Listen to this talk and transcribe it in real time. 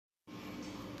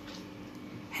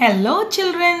Hello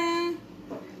children,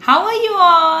 how are you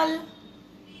all?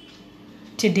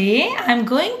 Today I am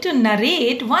going to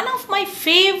narrate one of my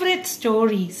favorite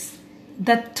stories,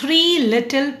 The Three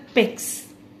Little Pigs.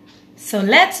 So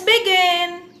let's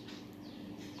begin.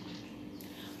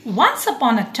 Once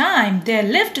upon a time there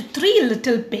lived three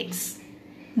little pigs.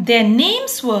 Their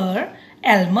names were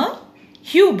Elmer,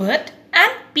 Hubert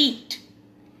and Pete.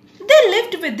 They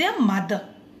lived with their mother.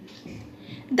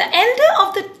 The elder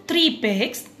of the three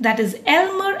pigs, that is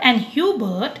Elmer and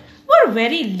Hubert, were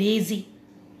very lazy.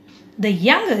 The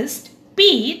youngest,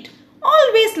 Pete,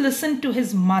 always listened to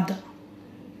his mother.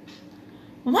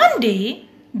 One day,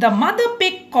 the mother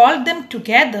pig called them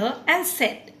together and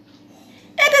said,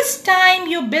 "It is time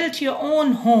you built your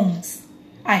own homes.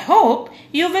 I hope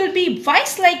you will be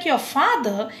wise like your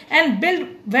father and build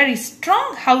very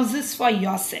strong houses for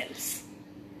yourselves."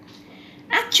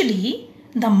 Actually,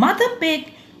 the mother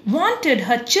pig wanted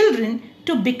her children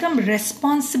to become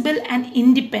responsible and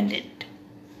independent.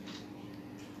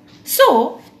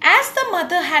 So, as the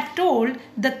mother had told,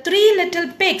 the three little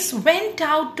pigs went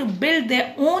out to build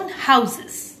their own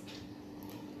houses.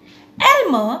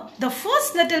 Elmer, the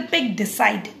first little pig,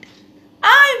 decided,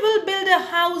 "I will build a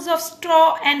house of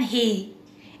straw and hay.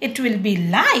 It will be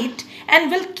light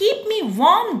and will keep me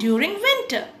warm during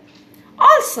winter.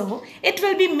 Also, it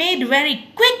will be made very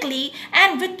quickly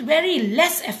and with very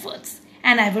less efforts,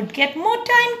 and I would get more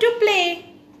time to play."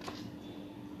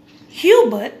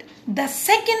 Hubert, the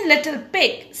second little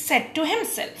pig, said to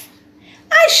himself,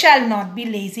 "I shall not be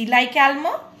lazy like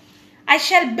Elmer. I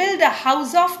shall build a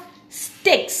house of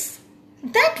sticks.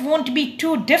 That won't be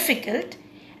too difficult,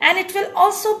 and it will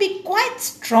also be quite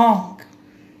strong."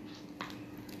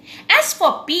 As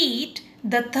for Pete,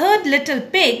 the third little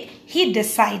pig, he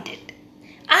decided,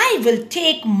 "I will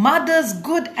take mother's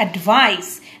good advice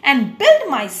and build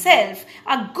myself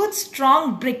a good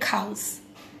strong brick house."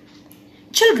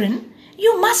 Children,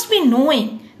 you must be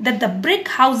knowing that the brick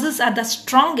houses are the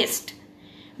strongest.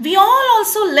 We all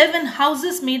also live in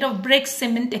houses made of bricks,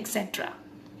 cement, etc.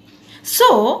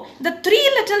 So, the three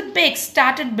little pigs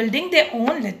started building their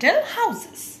own little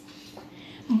houses.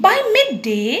 By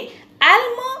midday,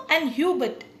 Elmer and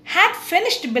Hubert had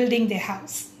finished building their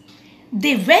house.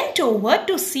 They went over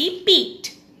to see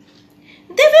Pete.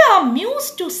 They were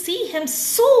amused to see him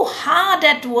so hard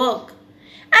at work,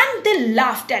 and they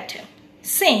laughed at him,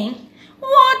 saying,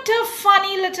 "What a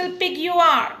funny little pig you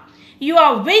are! You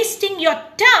are wasting your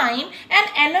time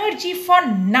and energy for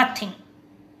nothing."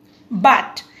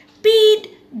 But Pete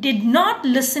did not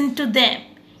listen to them.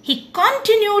 He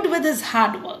continued with his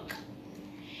hard work.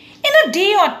 In a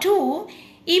day or two,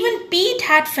 even Pete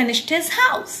had finished his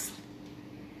house.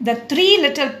 The three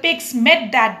little pigs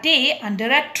met that day under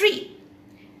a tree.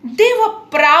 They were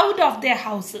proud of their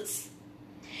houses.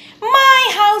 "My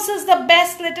house is the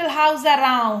best little house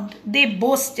around," they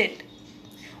boasted.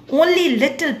 Only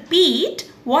little Pete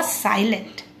was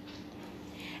silent.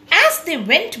 As they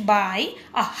went by,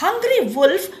 a hungry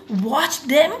wolf watched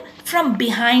them from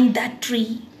behind that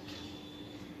tree.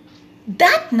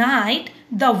 That night,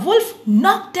 the wolf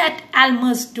knocked at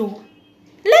Elmer's door.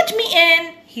 "Let me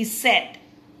in," he said.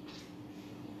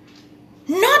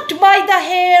 "Not by the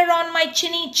hair on my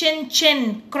chinny chin chin,"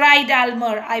 cried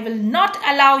Elmer. "I will not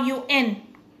allow you in."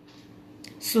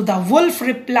 So the wolf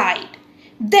replied,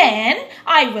 "Then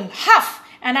I will huff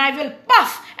and I will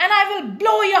puff and I will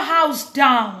blow your house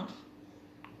down."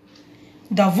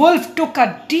 The wolf took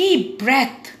a deep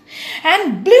breath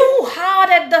and blew hard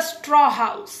at the straw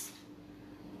house.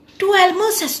 To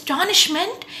Elmer's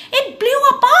astonishment, it blew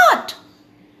apart.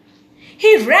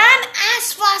 He ran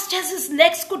as fast as his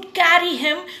legs could carry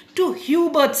him to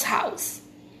Hubert's house.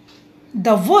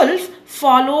 The wolf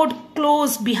followed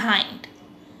close behind.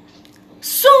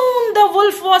 Soon the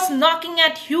wolf was knocking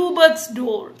at Hubert's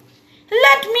door.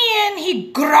 "Let me in," he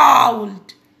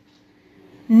growled.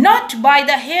 "Not by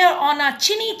the hair on our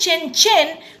chinny chin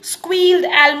chin," squealed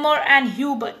Elmer and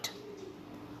Hubert.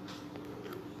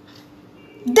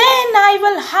 "Then I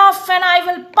will huff and I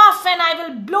will puff and I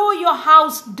will blow your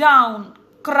house down,"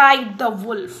 cried the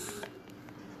wolf.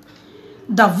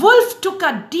 The wolf took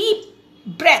a deep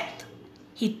breath.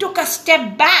 He took a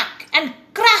step back and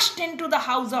crashed into the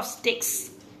house of sticks.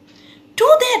 To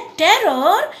their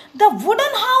terror, the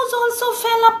wooden house also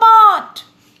fell apart.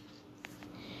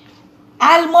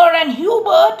 Elmer and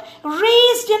Hubert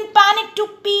raced in panic to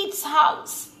Pete's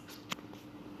house.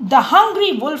 The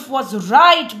hungry wolf was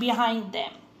right behind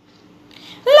them.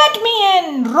 "Let me in,"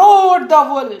 roared the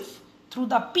wolf through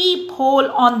the peephole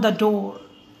on the door.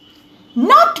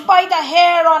 "Not by the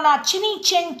hair on our chinny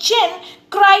chin chin,"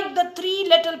 cried the three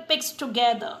little pigs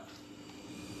together.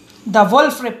 The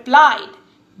wolf replied,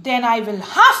 "Then I will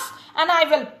huff and I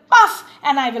will puff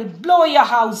and I will blow your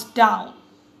house down."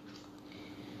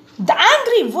 The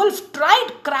angry wolf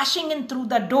tried crashing in through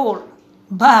the door,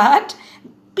 but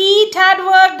Pete had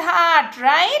worked hard,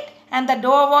 right? And the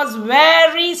door was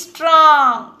very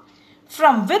strong.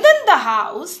 From within the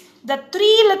house, the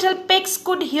three little pigs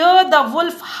could hear the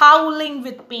wolf howling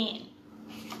with pain.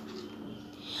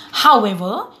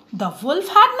 However, the wolf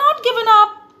had not given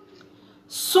up.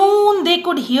 Soon they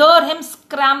could hear him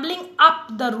scrambling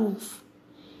up the roof.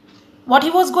 What he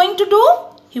was going to do?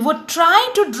 He would try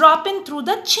to drop in through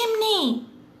the chimney.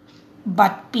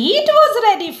 But Pete was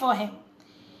ready for him.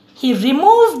 He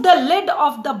removed the lid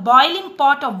of the boiling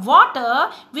pot of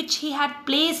water which he had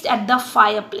placed at the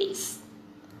fireplace.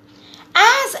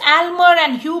 As Elmer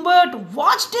and Hubert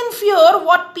watched in fear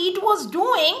what Pete was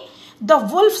doing, the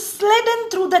wolf slid in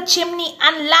through the chimney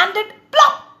and landed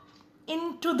plop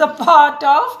into the pot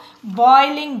of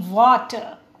boiling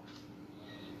water.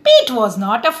 Pete was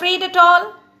not afraid at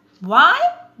all. Why?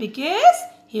 Because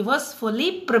he was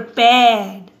fully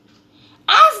prepared.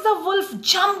 As the wolf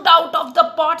jumped out of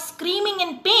the pot screaming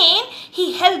in pain,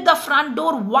 he held the front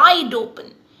door wide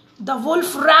open. The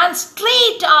wolf ran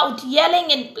straight out yelling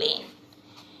in pain.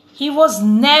 He was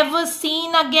never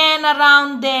seen again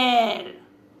around there.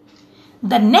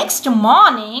 The next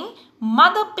morning,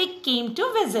 Mother Pig came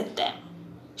to visit them.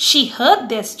 She heard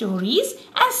their stories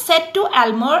and said to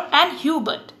Elmer and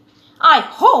Hubert, "I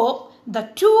hope the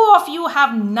two of you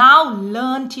have now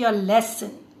learnt your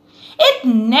lesson. It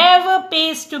never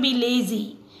pays to be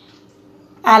lazy."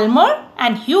 Elmer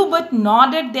and Hubert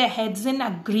nodded their heads in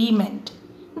agreement.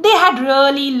 They had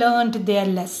really learnt their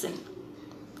lesson.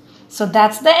 So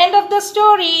that's the end of the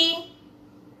story.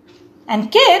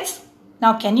 And kids,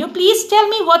 now can you please tell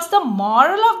me what's the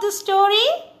moral of the story?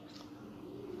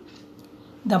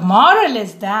 The moral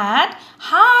is that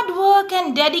hard work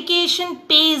and dedication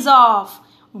pays off,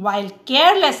 while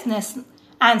carelessness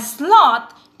and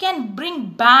sloth can bring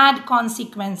bad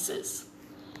consequences.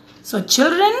 So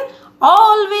children,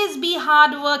 always be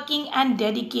hardworking and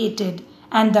dedicated,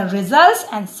 and the results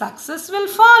and success will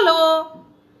follow.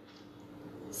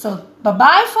 So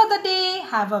bye-bye for the day.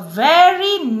 Have a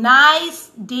very nice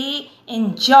day.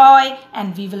 Enjoy,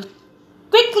 and we will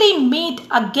quickly meet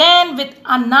again with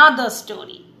another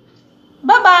story.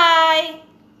 Bye-bye.